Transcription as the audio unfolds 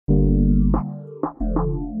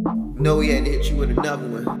No, we had to hit you with another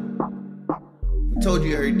one. I told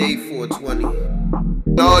you every day 420.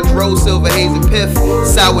 All drove Silver Haze and Piff.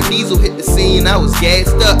 Sour Diesel hit the scene, I was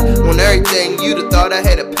gassed up on everything. You'd have thought I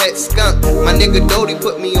had a pet skunk. My nigga Doty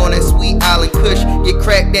put me on that Sweet Island Kush. Get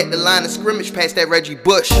cracked at the line of scrimmage past that Reggie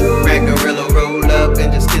Bush. Rack Gorilla roll up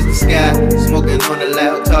and just kiss the sky. Smoking on the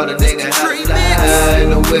loud, tall the nigga how to fly. In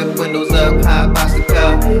the whip, windows up, high box the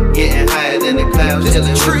car. Getting higher than the clouds, chilling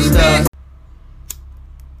with the stars.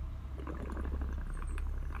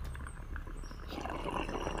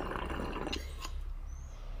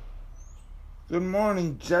 Good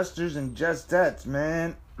morning, jesters and jestettes,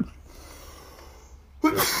 man.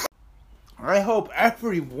 I hope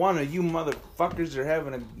every one of you motherfuckers are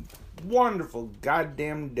having a wonderful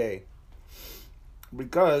goddamn day.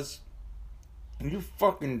 Because you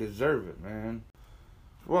fucking deserve it, man.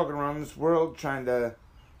 Walking around this world trying to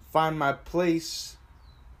find my place.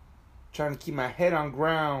 Trying to keep my head on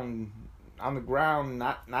the ground,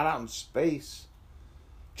 not out in space.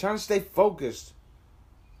 Trying to stay focused.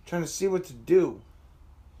 Trying to see what to do.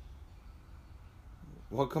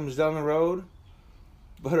 What comes down the road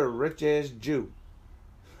but a rich ass Jew?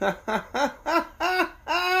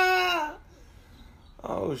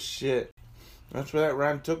 Oh shit. That's where that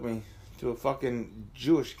rhyme took me. To a fucking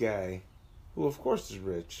Jewish guy. Who of course is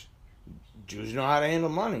rich. Jews know how to handle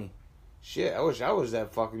money. Shit, I wish I was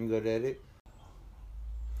that fucking good at it.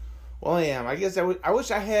 Well, I am. I guess I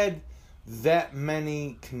wish I had that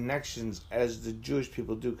many connections as the Jewish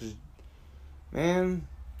people do, because, man,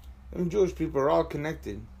 them Jewish people are all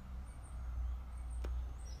connected.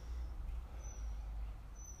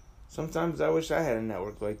 Sometimes I wish I had a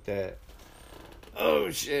network like that.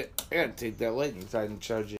 Oh shit, I gotta take that light inside and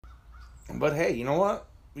charge it. But hey, you know what?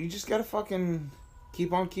 You just gotta fucking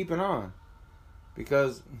keep on keeping on.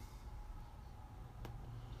 Because,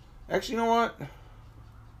 actually, you know what?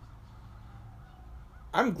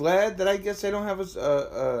 I'm glad that I guess I don't have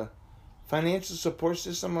a financial support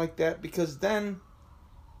system like that, because then,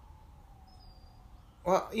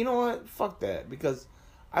 well, you know what? Fuck that, because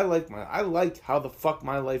I like how the fuck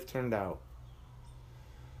my life turned out.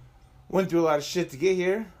 Went through a lot of shit to get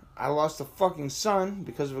here. I lost a fucking son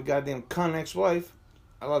because of a goddamn cunt ex-wife.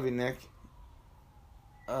 I love you, Nick.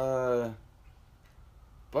 But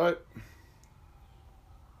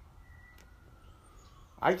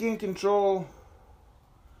I can't control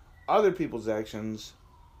other people's actions.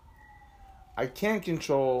 I can't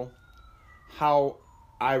control how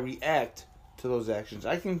I react to those actions.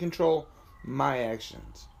 I can control my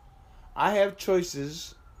actions. I have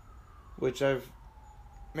choices, which I've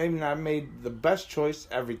maybe not made the best choice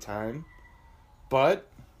every time, but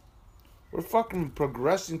we're fucking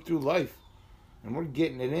progressing through life, and we're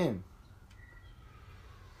getting it in.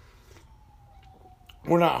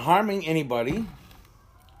 We're not harming anybody.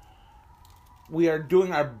 We are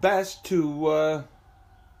doing our best to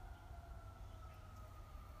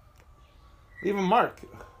leave a mark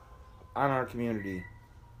on our community.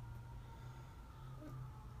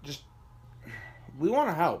 Just, we want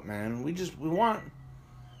to help, man. We want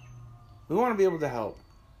to be able to help.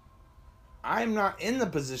 I'm not in the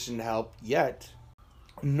position to help yet,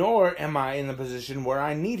 nor am I in the position where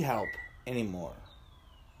I need help anymore.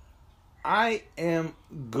 I am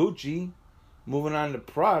Gucci, moving on to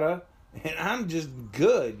Prada, and I'm just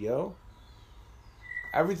good, yo.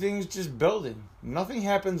 Everything's just building. Nothing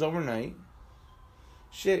happens overnight.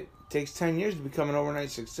 Shit, takes 10 years to become an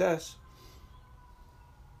overnight success.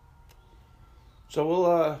 So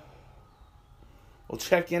we'll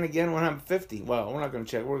check in again when I'm 50. Well, we're not going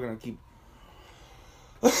to check. We're going to keep...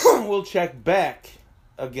 We'll check back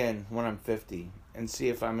again when I'm 50 and see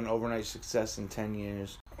if I'm an overnight success in 10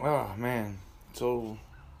 years. Oh, man. So...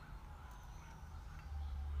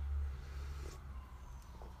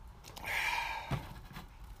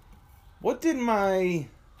 what did my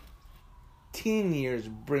teen years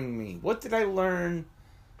bring me? What did I learn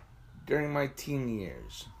during my teen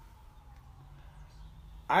years?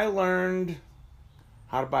 I learned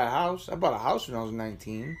how to buy a house. I bought a house when I was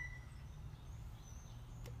 19.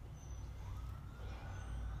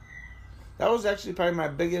 That was actually probably my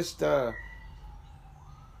biggest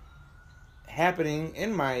happening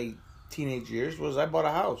in my teenage years, was I bought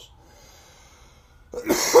a house.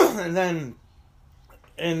 And then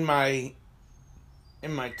in my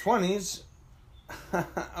 20s,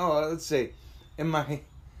 oh, let's see, in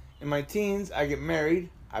my teens, I get married,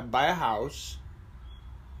 I buy a house.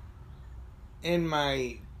 In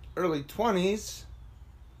my early 20s,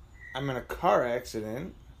 I'm in a car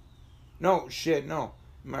accident. No.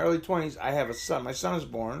 In my early 20s, I have a son. My son is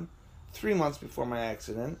born 3 months before my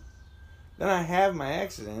accident. Then I have my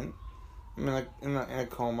accident. I'm in a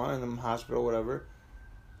coma, in the hospital, whatever.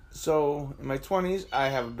 So, in my 20s, I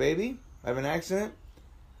have a baby. I have an accident.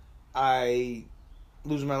 I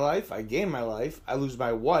lose my life. I gain my life. I lose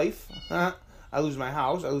my wife. I lose my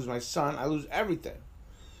house. I lose my son. I lose everything.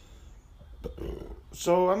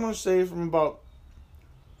 So, I'm going to say from about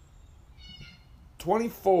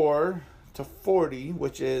 24 to 40,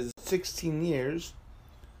 which is 16 years,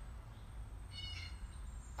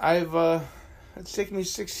 it's taken me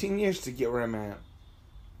 16 years to get where I'm at.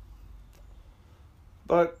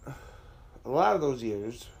 But a lot of those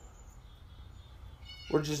years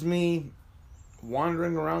were just me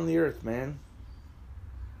wandering around the earth, man.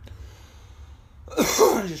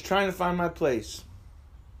 Just trying to find my place.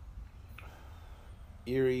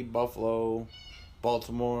 Erie, Buffalo,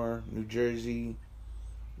 Baltimore, New Jersey.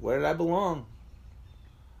 Where did I belong?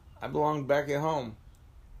 I belonged back at home.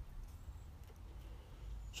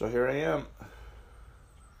 So here I am.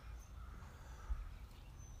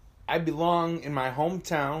 I belong in my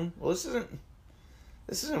hometown. Well, this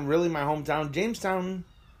isn't really my hometown. Jamestown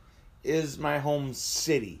is my home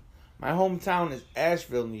city. My hometown is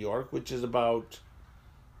Asheville, New York, which is about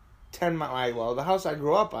 10 miles. Well, the house I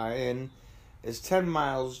grew up in is 10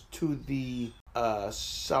 miles to the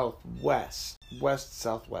southwest,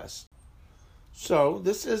 west-southwest. So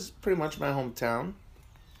this is pretty much my hometown,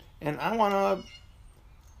 and I wanna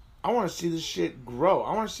see this shit grow.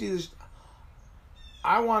 I want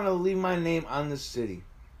to leave my name on this city.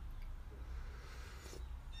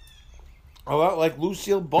 A lot like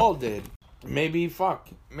Lucille Ball did. Maybe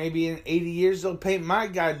in 80 years they'll paint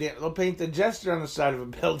they'll paint the Jester on the side of a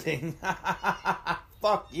building.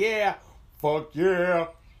 Fuck yeah.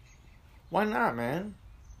 Why not, man?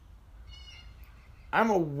 I'm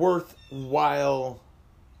a worthwhile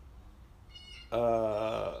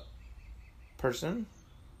person.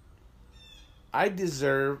 I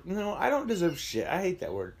don't deserve shit. I hate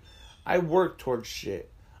that word. I work towards shit.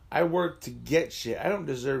 I work to get shit. I don't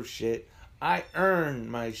deserve shit. I earn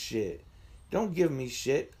my shit. Don't give me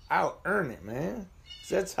shit. I'll earn it, man.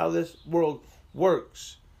 So that's how this world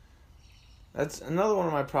works. That's another one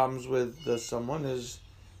of my problems with someone is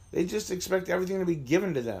they just expect everything to be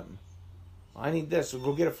given to them. I need this, so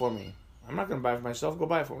go get it for me. I'm not going to buy it for myself. Go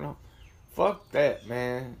buy it for me. No. Fuck that,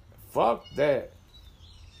 man. Fuck that.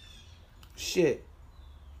 Shit.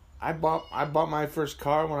 I bought my first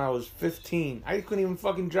car when I was 15. I couldn't even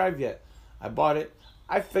fucking drive yet. I bought it.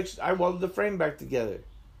 I welded the frame back together.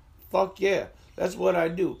 Fuck yeah. That's what I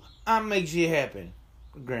do. I make shit happen.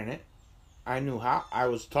 Granted, I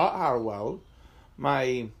was taught how to weld.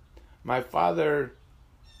 My father,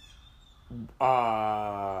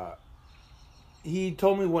 he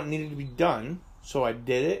told me what needed to be done, so I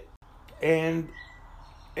did it. And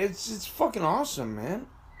it's fucking awesome, man.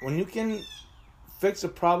 When you can fix a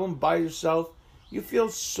problem by yourself, you feel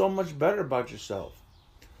so much better about yourself.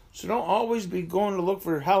 So don't always be going to look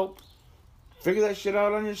for help. Figure that shit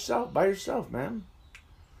out by yourself, man.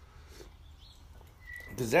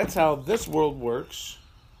 Because that's how this world works.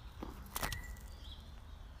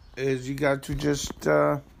 Is you got to just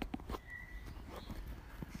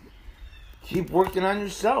keep working on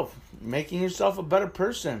yourself. Making yourself a better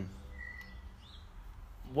person.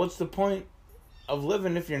 What's the point of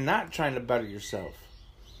living if you're not trying to better yourself?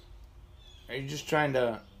 Are you just trying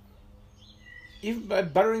to... Even by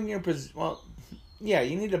bettering your position... Well, yeah,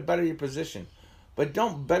 you need to better your position. But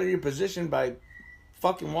don't better your position by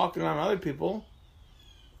fucking walking around other people.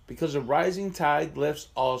 Because a rising tide lifts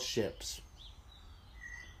all ships.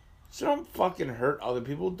 So don't fucking hurt other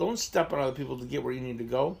people. Don't step on other people to get where you need to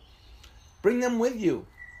go. Bring them with you.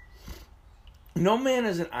 No man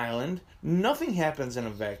is an island. Nothing happens in a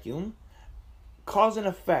vacuum. Cause and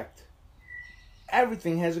effect.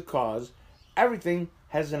 Everything has a cause. Everything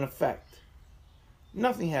has an effect.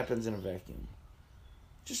 Nothing happens in a vacuum.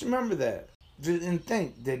 Just remember that. And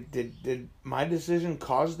think, did my decision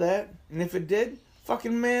cause that? And if it did,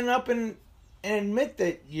 fucking man up and admit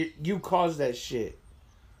that you caused that shit.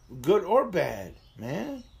 Good or bad,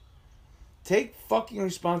 man. Take fucking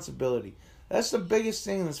responsibility. That's the biggest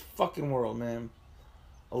thing in this fucking world, man.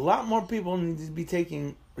 A lot more people need to be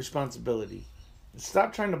taking responsibility.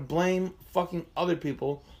 Stop trying to blame fucking other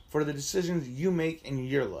people for the decisions you make in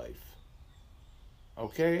your life.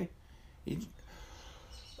 Okay?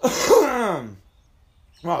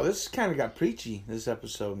 Wow, this kind of got preachy, this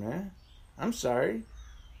episode, man. I'm sorry.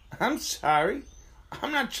 I'm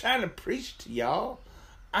not trying to preach to y'all.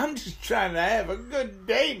 I'm just trying to have a good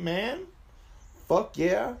day, man. Fuck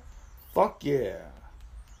yeah. Fuck yeah.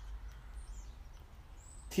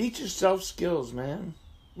 Teach yourself skills, man.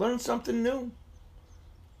 Learn something new.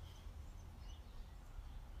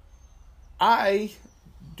 I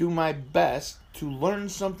do my best to learn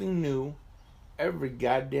something new every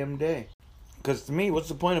goddamn day. Because to me, what's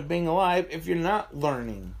the point of being alive if you're not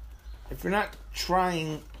learning? If you're not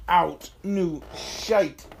trying out new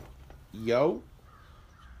shite, yo?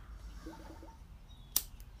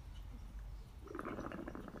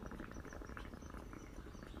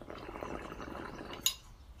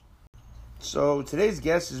 So today's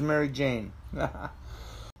guest is Mary Jane.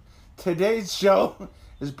 Today's show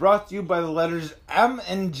is brought to you by the letters M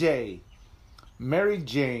and J. Mary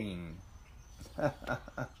Jane.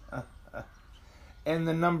 And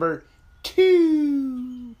the number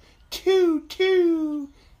 2. 2, 2.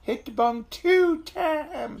 Hit the bong 2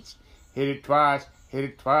 times. Hit it twice. Hit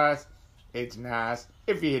it twice. It's nice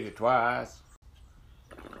if you hit it twice.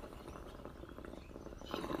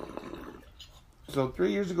 So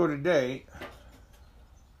 3 years ago today,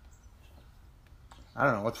 I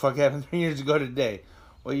don't know what the fuck happened 3 years ago today.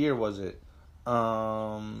 What year was it?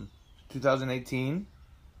 2018?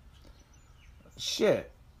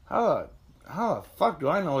 Shit. How the fuck do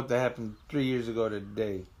I know what that happened 3 years ago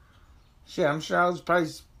today? Shit, I'm sure I was probably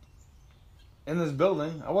in this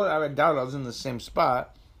building. I doubt I was in the same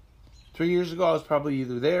spot. 3 years ago, I was probably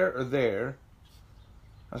either there or there.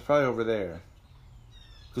 I was probably over there.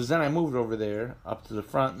 Because then I moved over there, up to the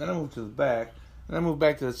front, then I moved to the back, and then I moved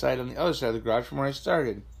back to the side on the other side of the garage from where I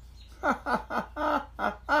started. I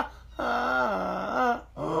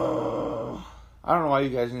don't know why you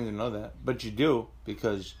guys need to know that, but you do,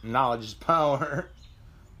 because knowledge is power.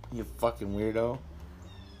 You fucking weirdo.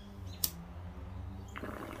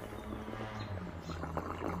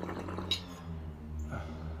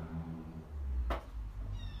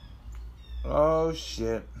 Oh,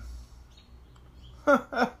 shit.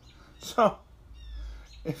 So,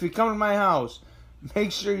 if you come to my house,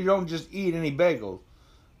 make sure you don't just eat any bagels.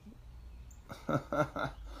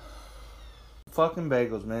 Fucking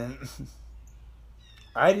bagels, man.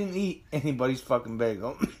 I didn't eat anybody's fucking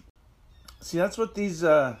bagel. See, that's what these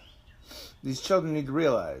children need to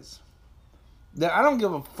realize. That I don't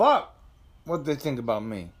give a fuck what they think about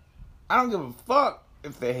me. I don't give a fuck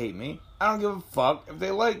if they hate me. I don't give a fuck if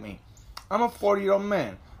they like me. I'm a 40-year-old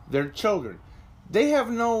man. They're children. They have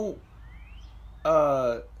no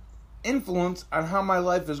influence on how my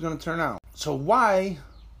life is going to turn out. So why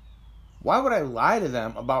would I lie to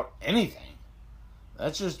them about anything?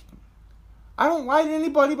 That's just... I don't lie to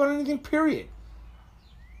anybody about anything, period.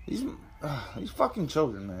 These fucking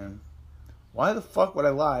children, man. Why the fuck would I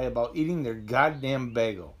lie about eating their goddamn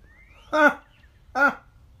bagel? Go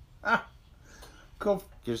fuck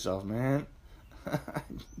yourself, man.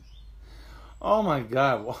 Oh my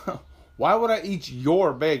God. Why would I eat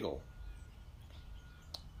your bagel?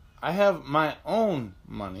 I have my own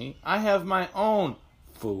money. I have my own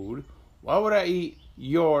food. Why would I eat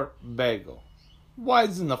your bagel?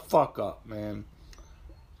 Wisen the fuck up, man.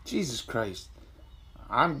 Jesus Christ.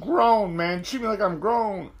 I'm grown, man. Treat me like I'm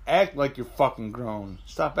grown. Act like you're fucking grown.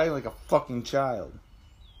 Stop acting like a fucking child.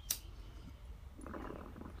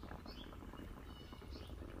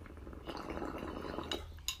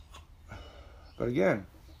 But again,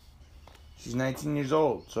 she's 19 years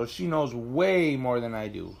old, so she knows way more than I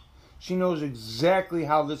do. She knows exactly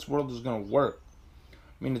how this world is going to work.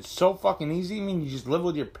 I mean, it's so fucking easy. I mean, you just live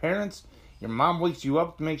with your parents. Your mom wakes you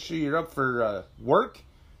up to make sure you're up for work.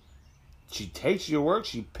 She takes you to work.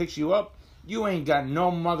 She picks you up. You ain't got no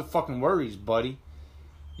motherfucking worries, buddy.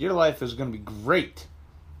 Your life is going to be great.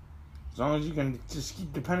 As long as you can just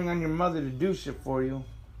keep depending on your mother to do shit for you.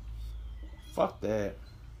 Fuck that.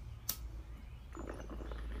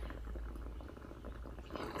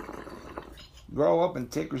 Grow up and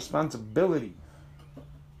take responsibility.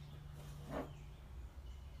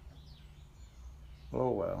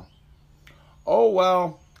 Oh well. Oh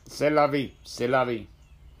well. C'est la vie. C'est la vie.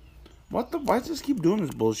 What the? Why does this keep doing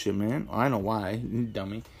this bullshit, man? I know why.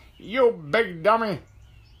 Dummy. You big dummy.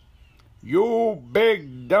 You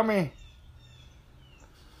big dummy.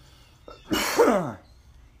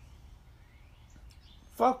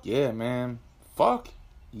 Fuck yeah, man. Fuck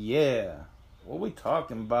yeah. What we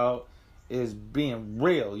talking about is being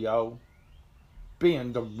real, yo.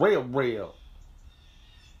 Being the real.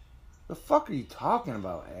 The fuck are you talking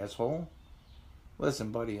about, asshole?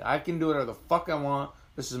 Listen, buddy, I can do whatever the fuck I want.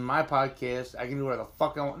 This is my podcast. I can do whatever the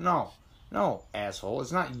fuck I want. No, asshole.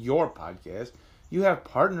 It's not your podcast. You have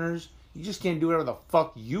partners. You just can't do whatever the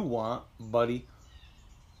fuck you want, buddy.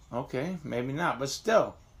 Okay, maybe not, but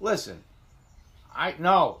still, listen.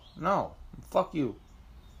 No. Fuck you.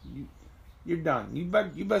 You're done.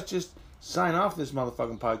 You best just sign off this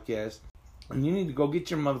motherfucking podcast, and you need to go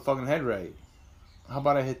get your motherfucking head right. How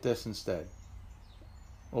about I hit this instead?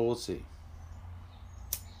 Well, we'll see.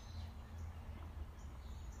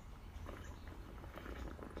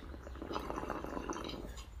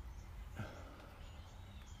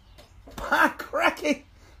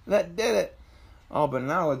 but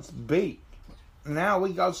now it's bait. Now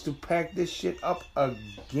we got to pack this shit up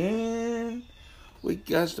again. We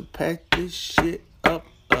got to pack this shit up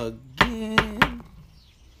again.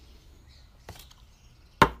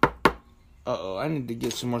 Uh-oh, I need to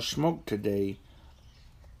get some more smoke today.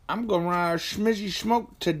 I'm gonna ride schmizzy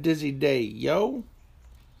smoke to Dizzy Day, yo.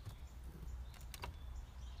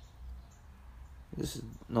 I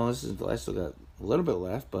still got a little bit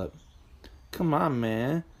left, but come on,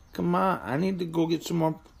 man. Come on. I need to go get some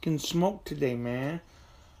more fucking smoke today, man.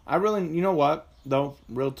 I really, you know what, though,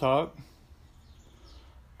 real talk.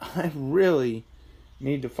 I really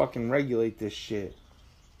need to fucking regulate this shit.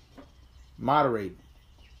 Moderate.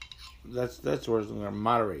 That's where I'm gonna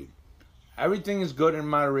moderate. Everything is good in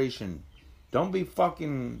moderation. Don't be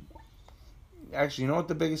fucking... Actually, you know what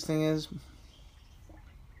the biggest thing is?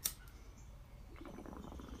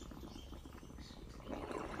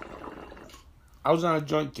 I was on a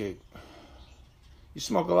joint kick. You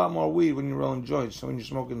smoke a lot more weed when you're rolling joints than when you're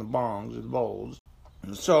smoking the bongs or the bowls.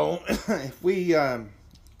 So, if we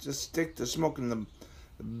just stick to smoking the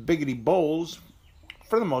biggity bowls,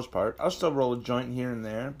 for the most part, I'll still roll a joint here and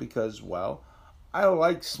there because, well, I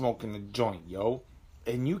like smoking a joint, yo.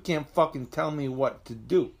 And you can't fucking tell me what to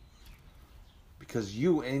do. Because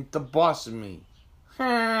you ain't the boss of me.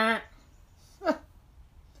 The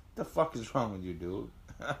fuck is wrong with you, dude?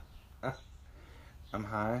 I'm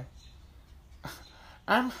high.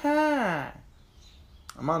 I'm high.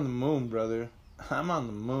 I'm on the moon, brother. I'm on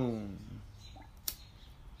the moon.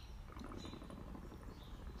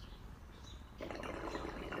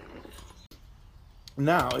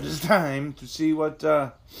 Now it is time to see what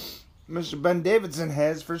Mr. Ben Davidson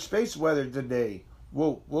has for space weather today.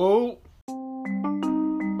 Whoa, whoa.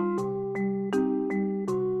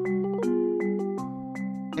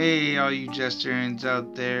 Hey, all you Jesterians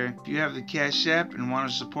out there. If you have the Cash App and want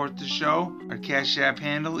to support the show, our Cash App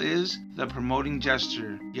handle is The Promoting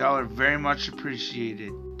Jester. Y'all are very much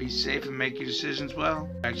appreciated. Be safe and make your decisions well.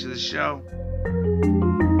 Back to the show.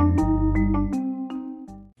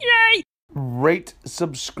 Yay! Rate,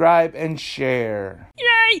 subscribe, and share.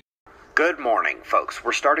 Yay! Good morning, folks.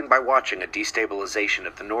 We're starting by watching a destabilization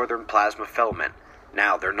of the northern plasma filament.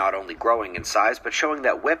 Now they're not only growing in size, but showing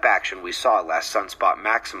that whip action we saw last sunspot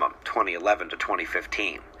maximum, 2011 to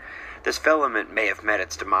 2015. This filament may have met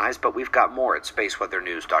its demise, but we've got more at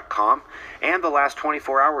spaceweathernews.com, and the last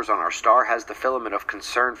 24 hours on our star has the filament of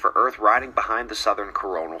concern for Earth riding behind the southern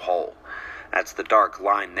coronal hole. That's the dark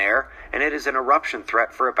line there, and it is an eruption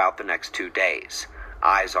threat for about the next 2 days.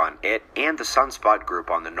 Eyes on it and the sunspot group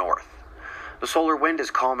on the north. The solar wind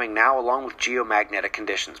is calming now along with geomagnetic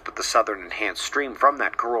conditions, but the southern enhanced stream from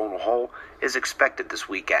that coronal hole is expected this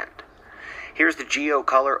weekend. Here's the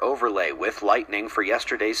geocolor overlay with lightning for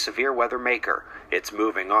yesterday's severe weather maker. It's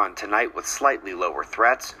moving on tonight with slightly lower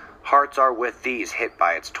threats. Hearts are with these hit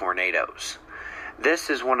by its tornadoes.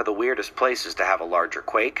 This is one of the weirdest places to have a larger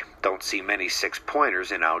quake. Don't see many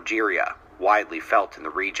 6-pointers in Algeria, widely felt in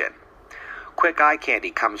the region. Quick eye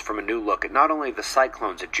candy comes from a new look at not only the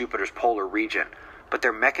cyclones at Jupiter's polar region, but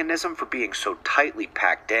their mechanism for being so tightly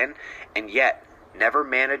packed in, and yet never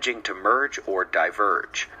managing to merge or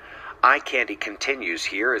diverge. Eye candy continues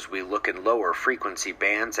here as we look in lower frequency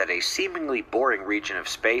bands at a seemingly boring region of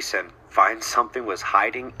space and find something was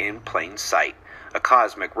hiding in plain sight. A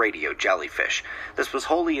cosmic radio jellyfish. This was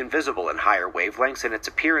wholly invisible in higher wavelengths, and its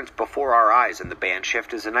appearance before our eyes in the band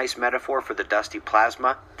shift is a nice metaphor for the dusty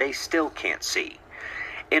plasma they still can't see.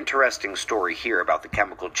 Interesting story here about the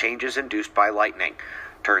chemical changes induced by lightning.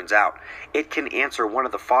 Turns out, it can answer one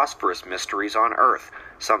of the phosphorus mysteries on Earth,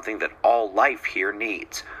 something that all life here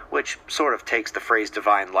needs, which sort of takes the phrase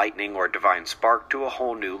divine lightning or divine spark to a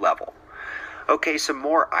whole new level. Okay, some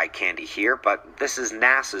more eye candy here, but this is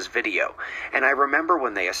NASA's video, and I remember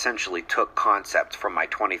when they essentially took concepts from my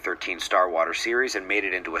 2013 Starwater series and made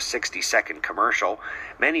it into a 60-second commercial.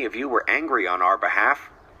 Many of you were angry on our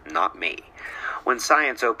behalf, not me. When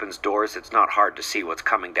science opens doors, it's not hard to see what's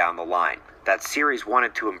coming down the line. That series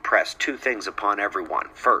wanted to impress 2 things upon everyone.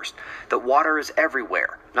 First, that water is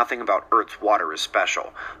everywhere. Nothing about Earth's water is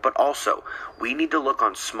special. But also, we need to look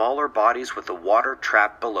on smaller bodies with the water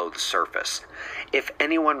trapped below the surface. If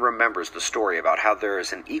anyone remembers the story about how there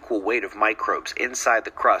is an equal weight of microbes inside the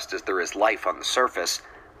crust as there is life on the surface,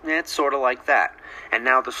 it's sort of like that. And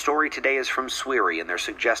now the story today is from SWIRI, and they're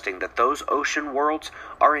suggesting that those ocean worlds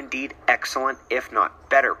are indeed excellent, if not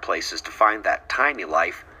better places to find that tiny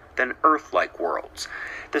life than Earth-like worlds.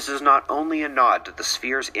 This is not only a nod to the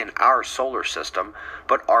spheres in our solar system,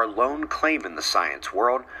 but our lone claim in the science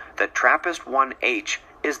world that TRAPPIST-1H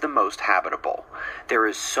is the most habitable. There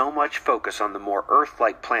is so much focus on the more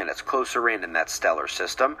Earth-like planets closer in that stellar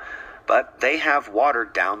system, but they have water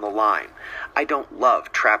down the line. I don't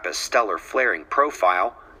love TRAPPIST's stellar flaring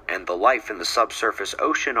profile, and the life in the subsurface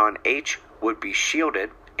ocean on H would be shielded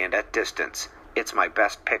and at distance. It's my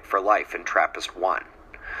best pick for life in TRAPPIST-1.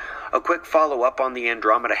 A quick follow-up on the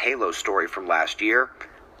Andromeda Halo story from last year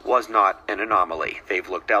was not an anomaly. They've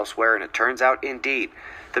looked elsewhere, and it turns out, indeed,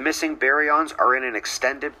 the missing baryons are in an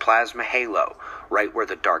extended plasma halo, right where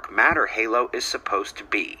the dark matter halo is supposed to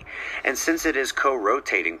be. And since it is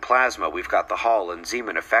co-rotating plasma, we've got the Hall and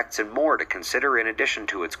Zeeman effects and more to consider in addition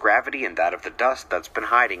to its gravity and that of the dust that's been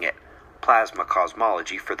hiding it. Plasma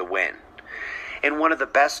cosmology for the win. In one of the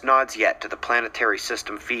best nods yet to the planetary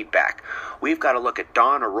system feedback, we've got a look at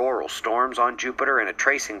dawn auroral storms on Jupiter and a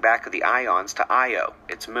tracing back of the ions to Io,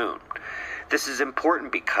 its moon. This is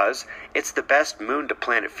important because it's the best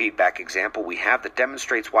moon-to-planet feedback example we have that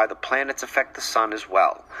demonstrates why the planets affect the sun as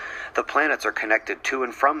well. The planets are connected to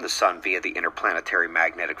and from the sun via the interplanetary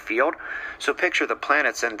magnetic field, so picture the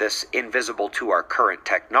planets and this invisible to our current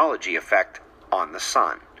technology effect on the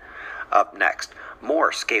sun. Up next,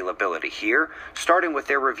 more scalability here, starting with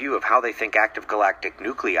their review of how they think active galactic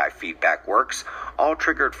nuclei feedback works, all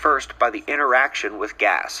triggered first by the interaction with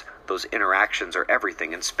gas. Those interactions are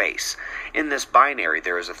everything in space. In this binary,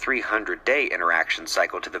 there is a 300-day interaction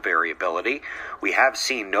cycle to the variability. We have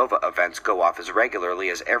seen nova events go off as regularly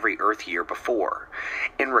as every Earth year before.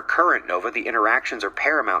 In recurrent nova, the interactions are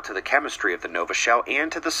paramount to the chemistry of the nova shell and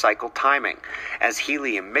to the cycle timing. As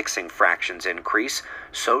helium mixing fractions increase,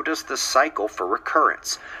 so does the cycle for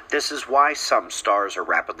recurrence. This is why some stars are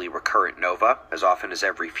rapidly recurrent nova, as often as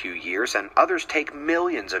every few years, and others take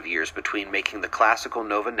millions of years between making the classical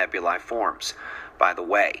nova nebulae forms. By the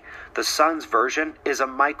way, the Sun's version is a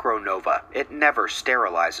micronova. It never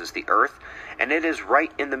sterilizes the Earth, and it is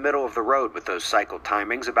right in the middle of the road with those cycle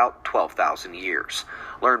timings, about 12,000 years.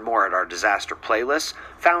 Learn more at our disaster playlists,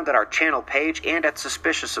 found at our channel page and at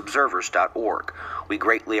suspiciousobservers.org. We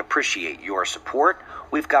greatly appreciate your support.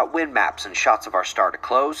 We've got wind maps and shots of our star to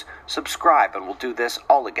close. Subscribe and we'll do this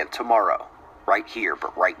all again tomorrow. Right here,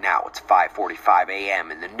 but right now it's 5:45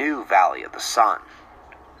 a.m. in the new Valley of the Sun.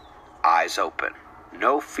 Eyes open.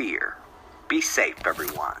 No fear. Be safe,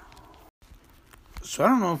 everyone. So I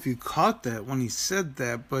don't know if you caught that when he said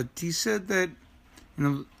that, but he said that,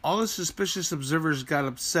 all the suspicious observers got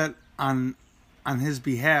upset on his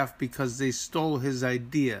behalf because they stole his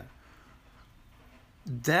idea.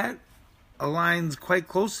 That aligns quite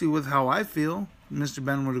closely with how I feel. Mr.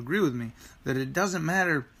 Ben would agree with me that it doesn't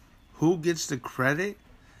matter who gets the credit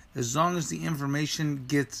as long as the information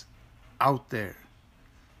gets out there.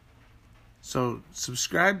 So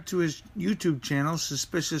subscribe to his YouTube channel,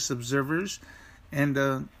 Suspicious Observers, and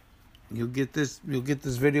you'll get this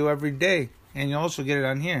video every day, and you'll also get it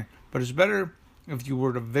on here. But it's better if you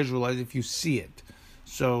were to visualize, if you see it.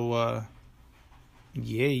 So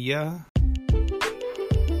yeah.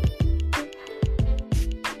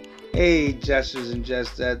 Hey, Jesters and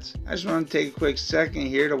Jestettes. I just want to take a quick second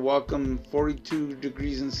here to welcome 42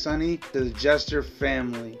 Degrees and Sunny to the Jester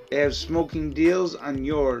family. They have smoking deals on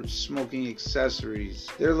your smoking accessories.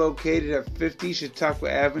 They're located at 50 Chautauqua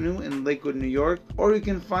Avenue in Lakewood, New York, or you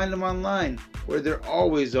can find them online, where they're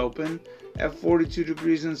always open at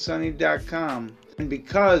 42degreesandsunny.com. And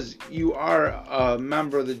because you are a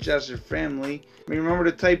member of the Jester family, remember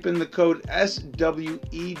to type in the code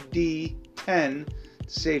SWED10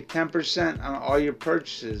 save 10% on all your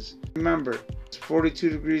purchases. Remember, it's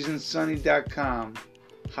 42degreesandsunny.com.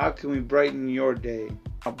 How can we brighten your day?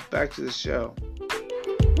 Now back to the show.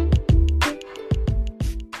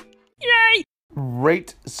 Yay!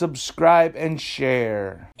 Rate, subscribe, and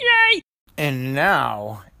share. Yay! And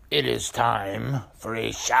now it is time for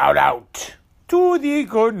a shout out to the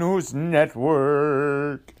Good News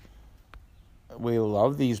Network. We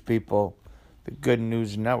love these people. The Good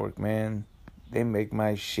News Network, man. They make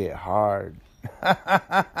my shit hard.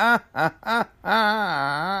 That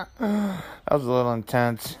was a little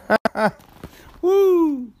intense.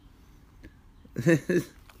 Woo!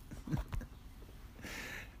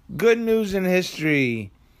 Good news in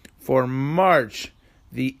history for March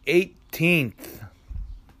the 18th.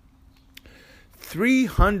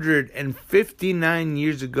 359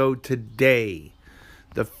 years ago today,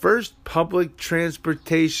 the first public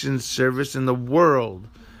transportation service in the world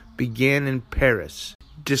began in Paris.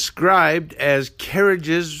 Described as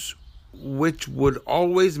carriages which would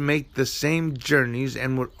always make the same journeys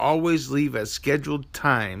and would always leave at scheduled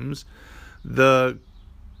times, the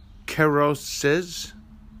carrosses,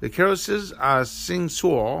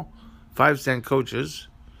 5-cent coaches,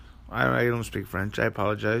 I don't speak French, I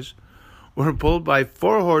apologize, were pulled by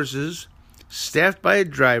 4 horses, staffed by a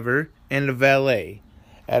driver and a valet,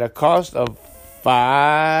 at a cost of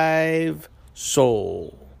 5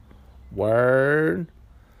 sol. Word.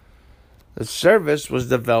 The service was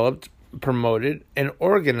developed, promoted, and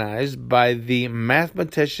organized by the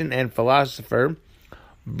mathematician and philosopher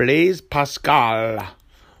Blaise Pascal,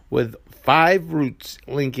 with 5 routes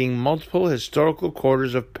linking multiple historical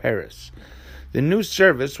quarters of Paris. The new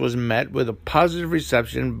service was met with a positive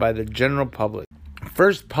reception by the general public.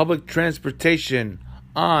 First public transportation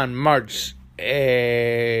on March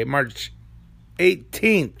 18th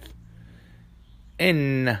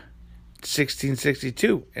in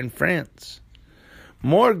 1662 in France.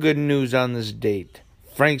 More good news on this date.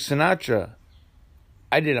 Frank Sinatra.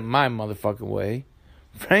 I did it my motherfucking way.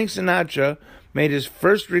 Frank Sinatra made his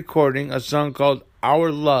first recording, a song called Our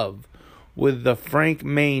Love, with the Frank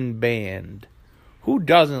Maine Band. Who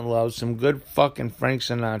doesn't love some good fucking Frank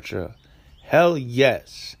Sinatra? Hell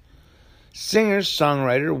yes.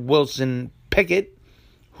 Singer-songwriter Wilson Pickett,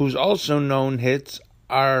 whose also known hits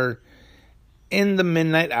are In the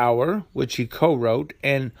Midnight Hour, which he co-wrote,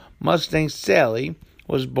 and Mustang Sally,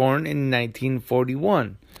 was born in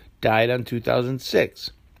 1941, died on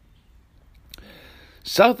 2006.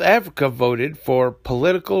 South Africa voted for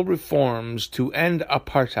political reforms to end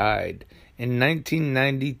apartheid in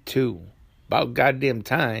 1992. About goddamn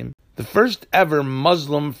time. The first ever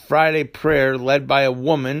Muslim Friday prayer led by a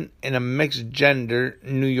woman in a mixed-gender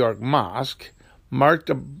New York mosque marked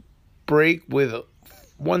a break with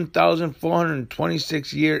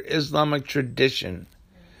 1,426-year Islamic tradition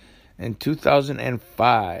in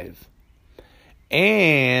 2005.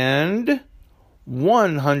 And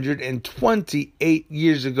 128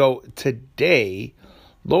 years ago today,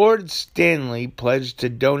 Lord Stanley pledged to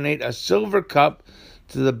donate a silver cup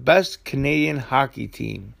to the best Canadian hockey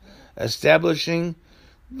team, establishing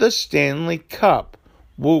the Stanley Cup.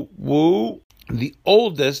 Woo woo. The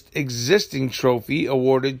oldest existing trophy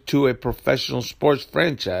awarded to a professional sports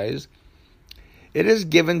franchise. It is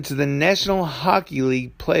given to the National Hockey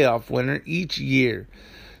League playoff winner each year.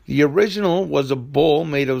 The original was a bowl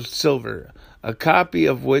made of silver, a copy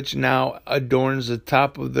of which now adorns the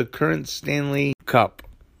top of the current Stanley Cup.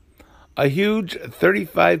 A huge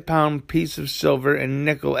 35-pound piece of silver and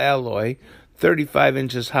nickel alloy, 35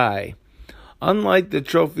 inches high. Unlike the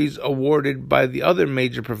trophies awarded by the other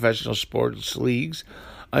major professional sports leagues,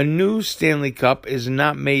 a new Stanley Cup is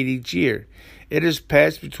not made each year. It is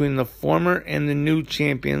passed between the former and the new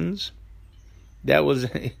champions. That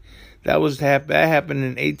happened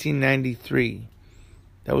in 1893.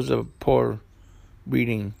 That was a poor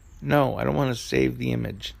reading. No, I don't want to save the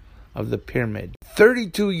image of the pyramid.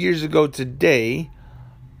 32 years ago today,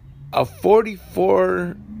 a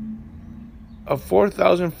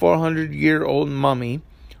 4,400-year-old mummy,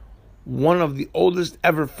 one of the oldest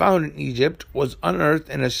ever found in Egypt, was unearthed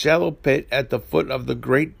in a shallow pit at the foot of the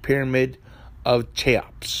Great Pyramid of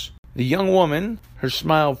Cheops. The young woman, her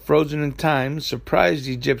smile frozen in time, surprised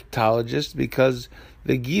Egyptologists because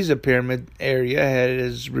the Giza Pyramid area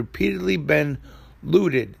has repeatedly been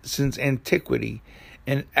looted since antiquity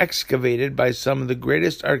and excavated by some of the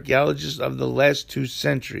greatest archaeologists of the last 2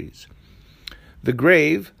 centuries. The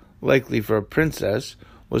grave, likely for a princess,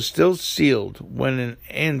 was still sealed when an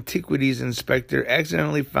antiquities inspector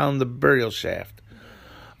accidentally found the burial shaft.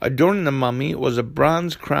 Adorning the mummy was a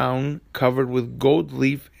bronze crown covered with gold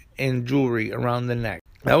leaf and jewelry around the neck.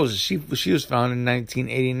 She was found in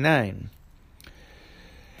 1989.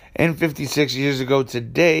 And 56 years ago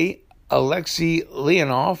today, Alexei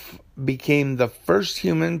Leonov became the first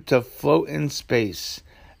human to float in space,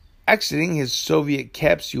 exiting his Soviet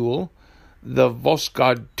capsule, the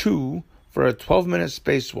Voskhod 2, for a 12-minute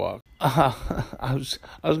spacewalk. I was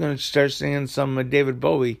going to start singing some David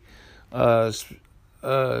Bowie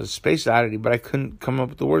Space Oddity, but I couldn't come up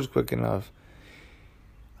with the words quick enough.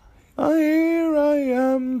 Here I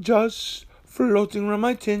am, just floating around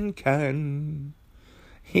my tin can.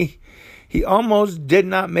 He almost did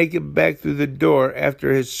not make it back through the door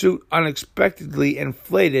after his suit unexpectedly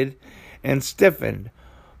inflated and stiffened,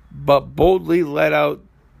 but boldly let out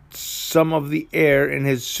some of the air in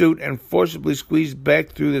his suit and forcibly squeezed back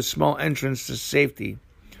through the small entrance to safety.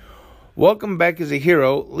 Welcome back as a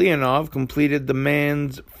hero, Leonov completed the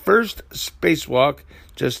man's first spacewalk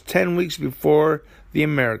just 10 weeks before the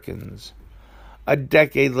Americans. A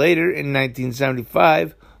decade later, in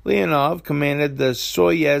 1975, Leonov commanded the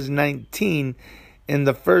Soyuz 19 in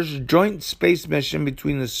the first joint space mission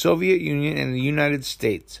between the Soviet Union and the United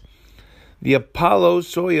States. The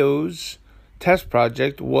Apollo-Soyuz test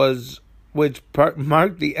project was which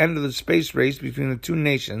marked the end of the space race between the two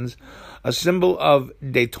nations, a symbol of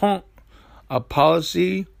détente, a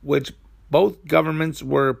policy which both governments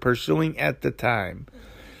were pursuing at the time.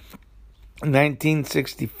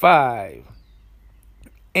 1965.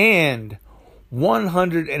 And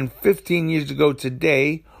 115 years ago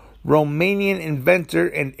today, Romanian inventor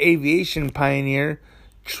and aviation pioneer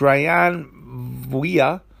Traian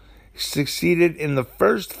Vuia succeeded in the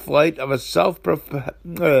first flight of a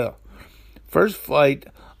self-propelled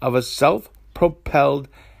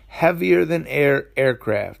heavier-than-air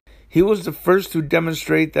aircraft. He was the first to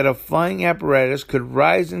demonstrate that a flying apparatus could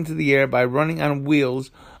rise into the air by running on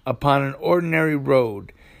wheels upon an ordinary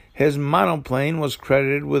road. His monoplane was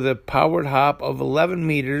credited with a powered hop of 11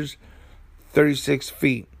 meters, 36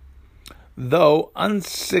 feet. Though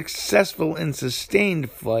unsuccessful in sustained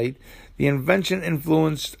flight, the invention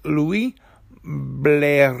influenced Louis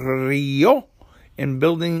Blériot in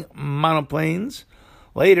building monoplanes.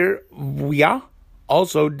 Later, Vuia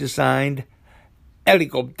also designed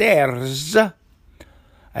helicopters. I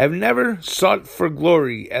have never sought for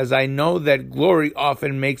glory, as I know that glory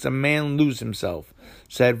often makes a man lose himself,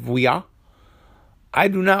 said Vuia. I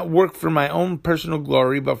do not work for my own personal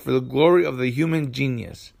glory, but for the glory of the human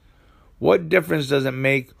genius. What difference does it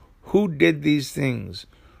make who did these things?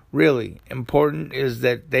 Really, important is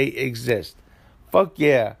that they exist. Fuck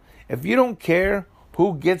yeah. If you don't care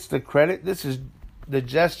who gets the credit, this is the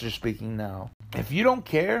Jester speaking now. If you don't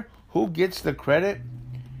care who gets the credit,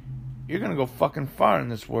 you're going to go fucking far in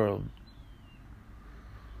this world.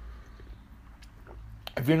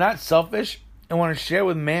 If you're not selfish and want to share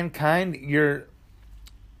with mankind your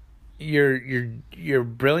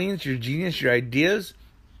brilliance, your genius, your ideas,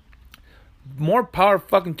 more power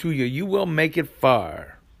fucking to you. You will make it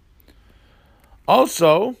far.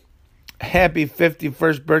 Also, happy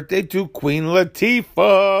 51st birthday to Queen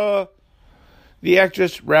Latifah, the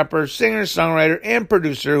actress, rapper, singer, songwriter, and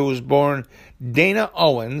producer who was born Dana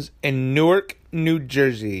Owens in Newark, New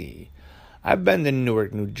Jersey. I've been to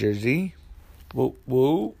Newark, New Jersey. Woo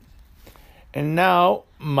woo. And now,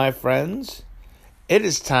 my friends, it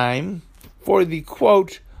is time for the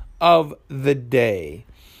quote of the day.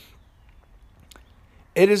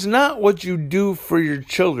 It is not what you do for your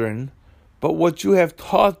children, but what you have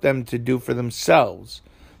taught them to do for themselves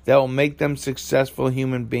that will make them successful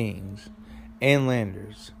human beings. Ann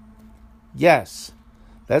Landers. Yes,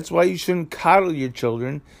 that's why you shouldn't coddle your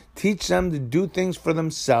children. Teach them to do things for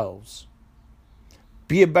themselves.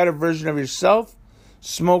 Be a better version of yourself.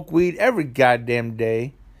 Smoke weed every goddamn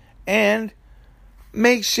day. And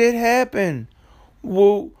make shit happen.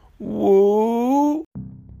 Woo, woo.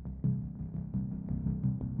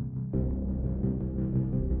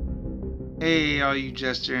 Hey, all you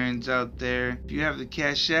Jesterians out there. If you have the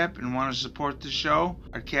Cash App and want to support the show,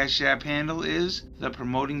 our Cash App handle is The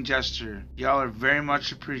Promoting Jester. Y'all are very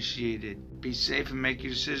much appreciated. Be safe and make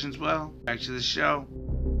your decisions well. Back to the show.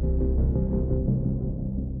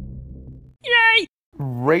 Yay!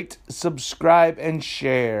 Rate, subscribe, and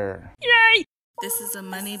share. Yay! This is a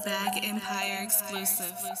Moneybag Empire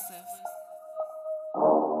exclusive.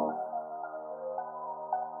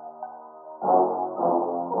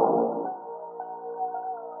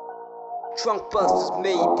 Trunk Busters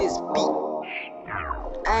made this beat.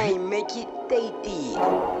 I ain't make it, they did.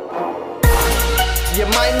 You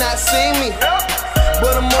might not see me,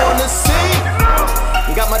 but I'm on the scene.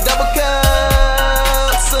 Got my double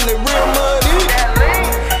cups and they real muddy.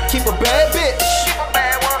 Keep a bad bitch,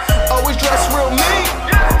 always dress real mean.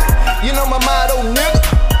 You know my motto, nigga.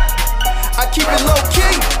 I keep it low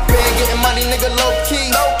key. Been getting money, nigga, low key.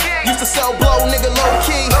 Used to sell blow, nigga, low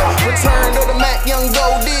key. Return to the Mac, young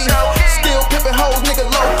Goldie. Still pimpin' hoes, nigga,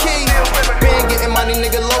 low key. Been getting money,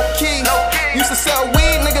 nigga, low key. Used to sell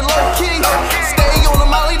weed, nigga, low key. Stay on the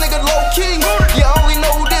molly, nigga, low key. You only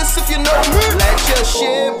know this if you know me. Let your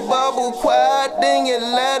shit bubble quiet, then you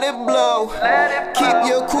let it blow. Keep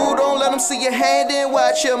your cool, don't let them see your hand and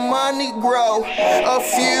watch your money grow. A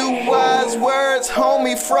few wise words,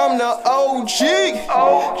 homie, from the OG.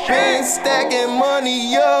 Been stacking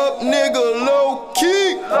money up, nigga, low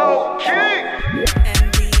key.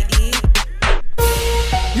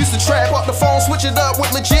 Used to trap off the phone, switch it up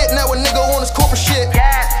with legit. Now a nigga on his corporate shit.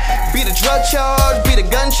 Be the drug charge, be the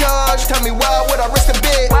gun charge. Tell me why would I risk a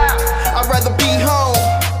bit? I'd rather be home,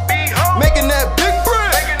 making that big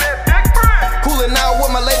bread. Cooling out with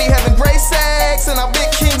my lady, having gray sex and our big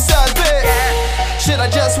king size bed. Shit, I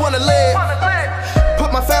just wanna live. Put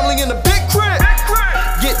my family in the big crib.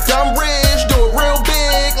 Get dumb rich, do it real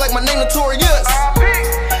big, like my name Notorious.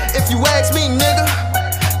 If you ask me, nigga,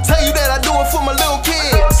 tell you that I do it for my little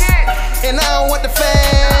kids. And I don't want the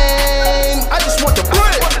fame,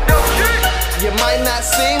 not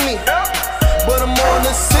see me, but I'm on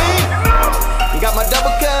the scene. Got my double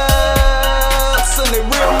cups and they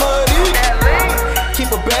real muddy. Keep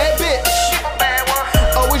a bad bitch,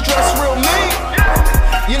 always dress real mean.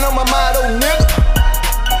 You know my motto, nigga,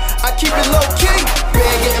 I keep it low key.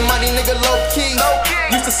 Bad getting money, nigga, low key.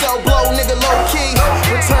 Used to sell blow, nigga, low key.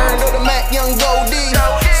 Return to the Mac, young Goldie.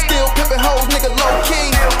 Still pimpin' hoes, nigga, low key.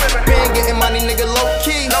 Bad getting money, nigga, low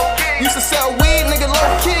key. Used to sell weed, nigga, low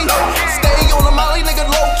key. Stay on the molly, nigga,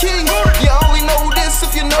 low key. You only know this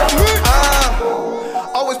if you know me.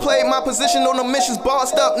 Always played my position on the missions,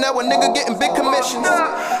 bossed up. Now a nigga getting big commissions.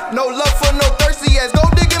 No love for no thirsty ass, go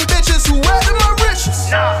digging bitches who added my riches.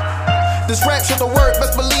 This rap shit to work,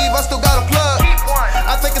 best believe I still got a plug.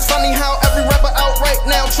 I think it's funny how every rapper out right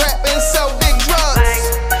now trap and sell big drugs.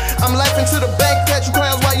 I'm laughing to the bank that you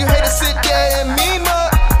clowns while you haters sit there and meme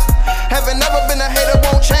up. Haven't never been a hater,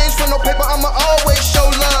 won't change for no paper, I'ma always show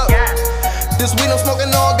love. This weed I'm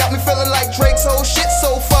smoking all got me feeling like Drake's whole shit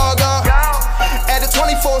so far gone. At it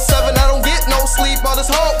 24/7, I don't get no sleep, all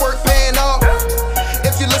this hard work paying off.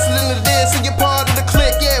 If you're listening to this and you're part of the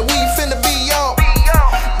clique, yeah, we finna be on.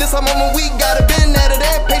 This a moment we gotta been at it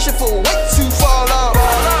and patient for way too far long.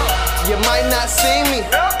 You might not see me,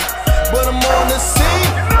 but I'm on the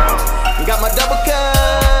scene. Got my double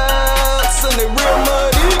cups and they real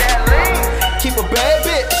muddy. Keep a bad